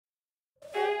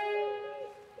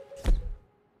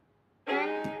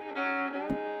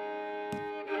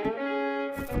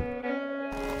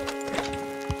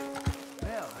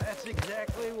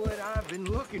been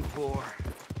looking for.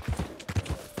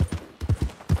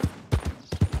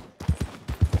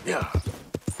 Yeah.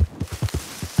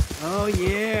 Oh,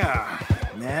 yeah.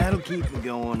 That'll keep me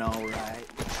going all right.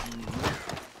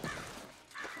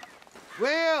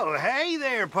 Well, hey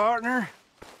there, partner.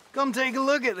 Come take a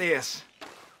look at this.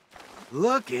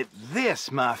 Look at this,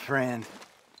 my friend.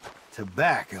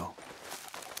 Tobacco.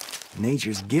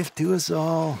 Nature's gift to us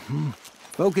all.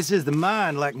 Focuses the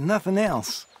mind like nothing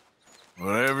else.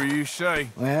 Whatever you say.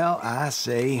 Well, I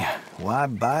say, why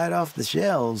buy it off the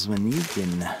shelves when you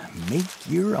can make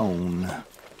your own?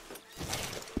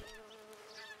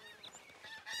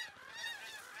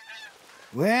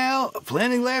 Well,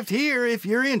 plenty left here if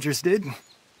you're interested.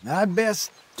 I'd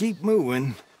best keep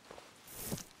moving.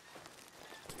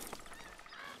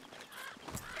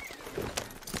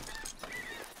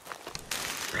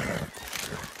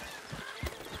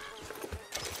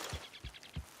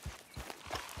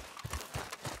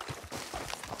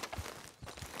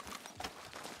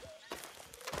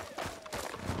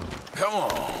 Come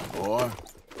on, boy.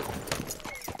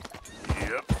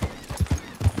 Yep.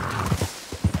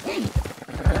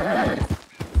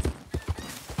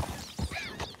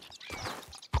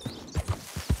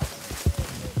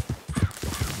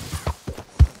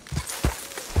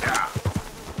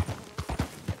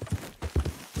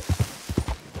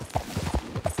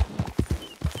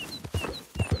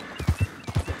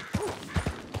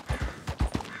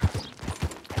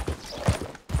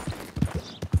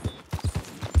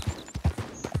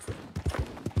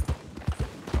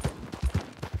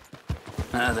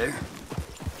 Hi there.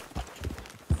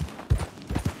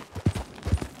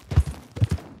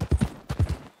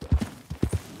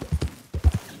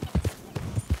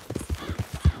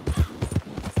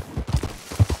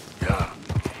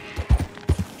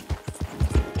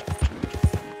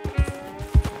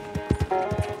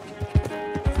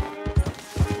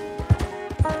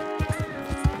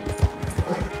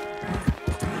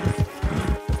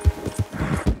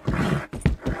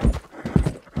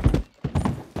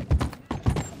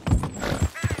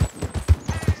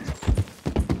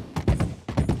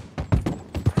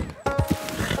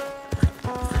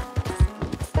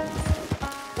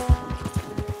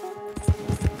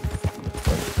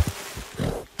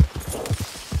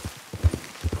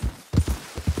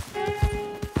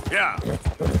 Yeah.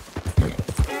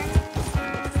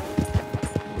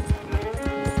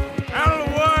 Out of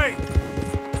the way!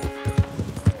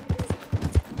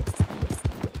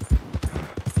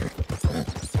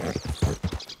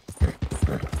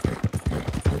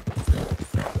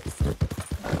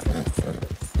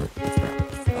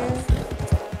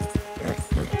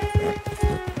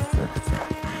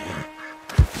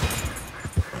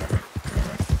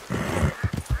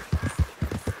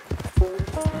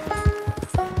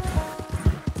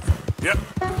 Yep.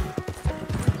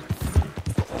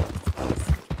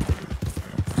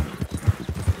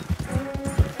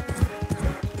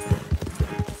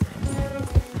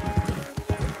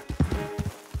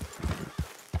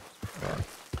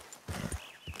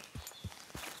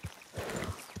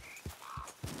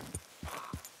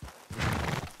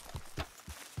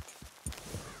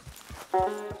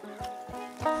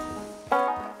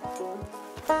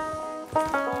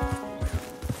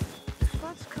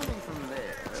 That's coming from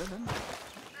there, then.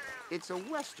 It's a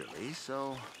westerly,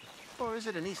 so... Or is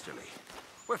it an easterly?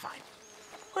 We're fine.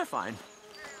 We're fine.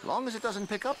 Long as it doesn't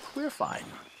pick up, we're fine.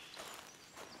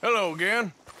 Hello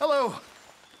again. Hello.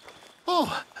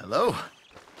 Oh, hello.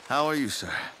 How are you,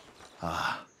 sir?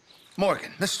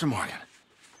 Morgan, Mr. Morgan.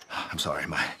 I'm sorry,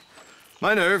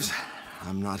 my nerves.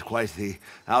 I'm not quite the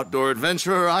outdoor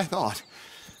adventurer I thought.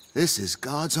 This is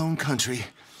God's own country,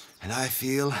 and I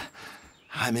feel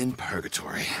I'm in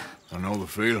purgatory. I know the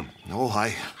feeling. No,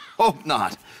 I hope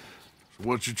not. So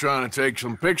what you trying to take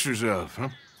some pictures of, huh?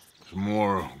 Some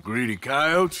more greedy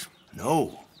coyotes?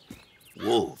 No.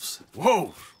 Wolves.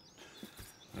 Wolves!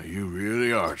 Now, you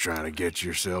really are trying to get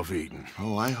yourself eaten.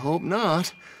 Oh, I hope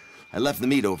not. I left the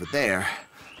meat over there.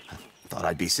 I thought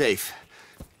I'd be safe.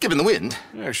 Given the wind.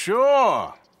 Yeah,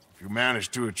 sure. If you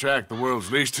manage to attract the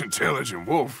world's least intelligent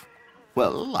wolf.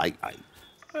 Well,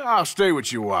 I'll stay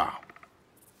with you a while.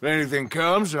 If anything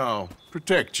comes, I'll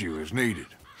protect you as needed.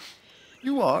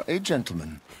 You are a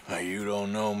gentleman. Now, you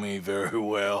don't know me very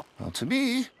well. Well, to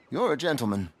me, you're a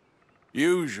gentleman.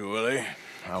 Usually,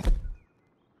 I'm...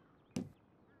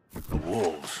 the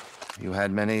wolves. You had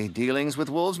many dealings with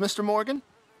wolves, Mr. Morgan?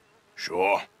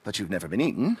 Sure. But you've never been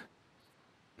eaten.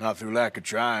 Not through lack of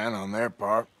trying on their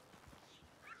part.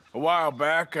 A while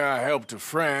back, I helped a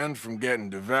friend from getting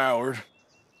devoured.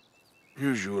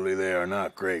 Usually they are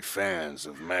not great fans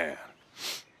of man.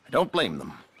 I don't blame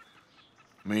them.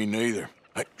 Me neither.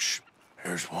 Hey, shh.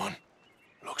 Here's one.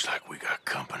 Looks like we got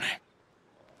company.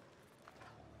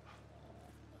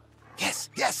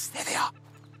 Yes, there they are.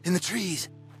 In the trees.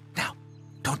 Now,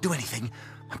 don't do anything.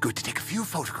 I'm going to take a few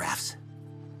photographs.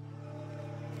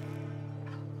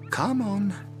 Come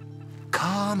on.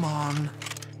 Come on.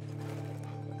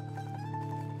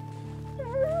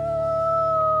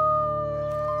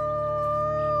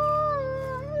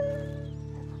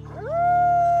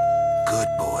 Good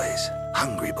boys.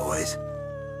 Hungry boys.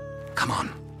 Come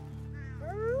on.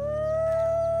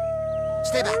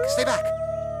 Stay back, stay back.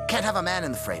 Can't have a man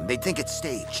in the frame. They'd think it's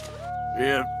staged.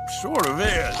 It sort of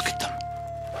is. Look at them.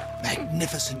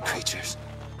 Magnificent creatures.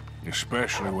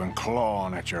 Especially when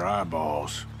clawing at your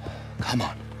eyeballs. Come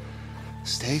on.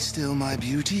 Stay still, my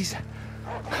beauties.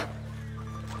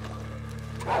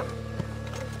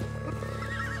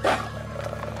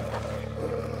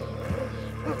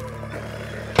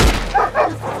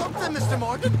 Something, Mr.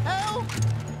 Morgan. Help!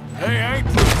 They ain't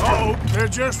provoked, they're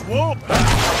just wolves. Do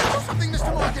something,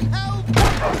 Mr. Morgan. Help!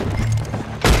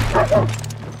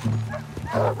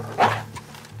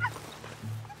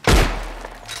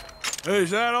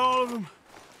 Is that all of them?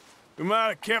 We might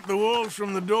have kept the wolves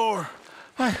from the door.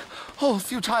 My whole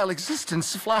futile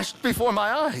existence flashed before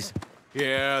my eyes.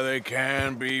 Yeah, they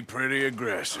can be pretty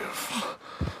aggressive.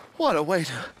 What a way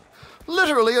to...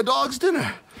 Literally a dog's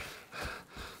dinner.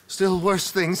 Still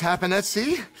worse things happen at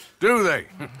sea. Do they?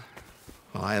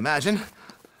 Well, I imagine.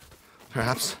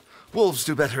 Perhaps wolves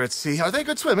do better at sea. Are they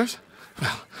good swimmers?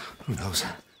 Well, who knows?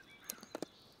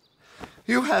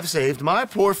 You have saved my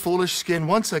poor foolish skin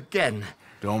once again.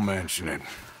 Don't mention it.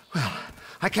 Well,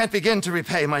 I can't begin to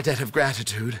repay my debt of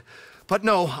gratitude. But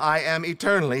no, I am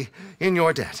eternally in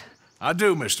your debt. I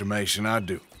do, Mr. Mason, I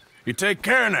do. You take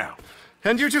care now.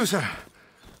 And you too, sir.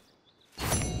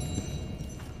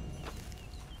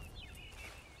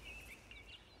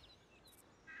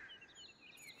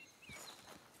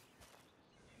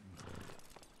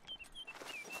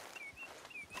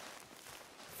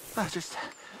 Just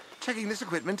checking this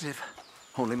equipment, if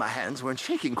only my hands weren't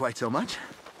shaking quite so much.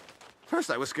 First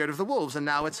I was scared of the wolves, and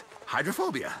now it's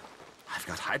hydrophobia. I've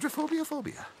got hydrophobia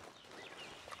phobia.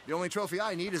 The only trophy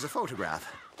I need is a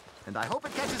photograph, and I hope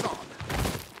it catches on.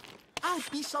 I'll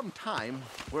be some time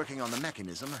working on the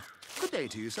mechanism. Good day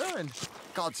to you, sir, and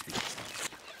Godspeed.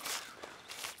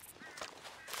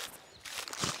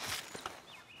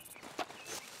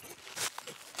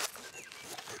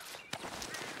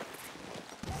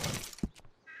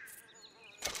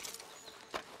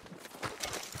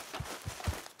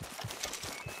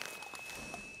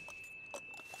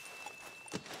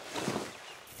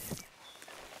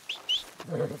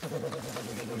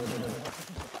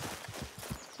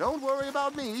 Don't worry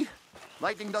about me.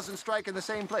 Lightning doesn't strike in the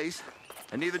same place,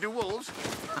 and neither do wolves.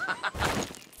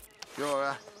 You're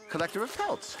a collector of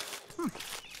pelts.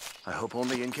 I hope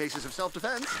only in cases of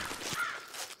self-defense.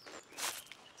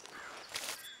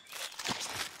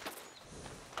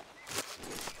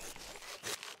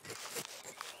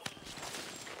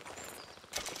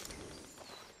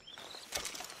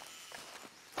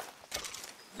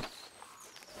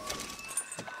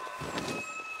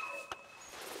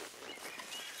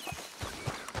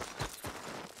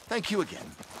 Thank you again.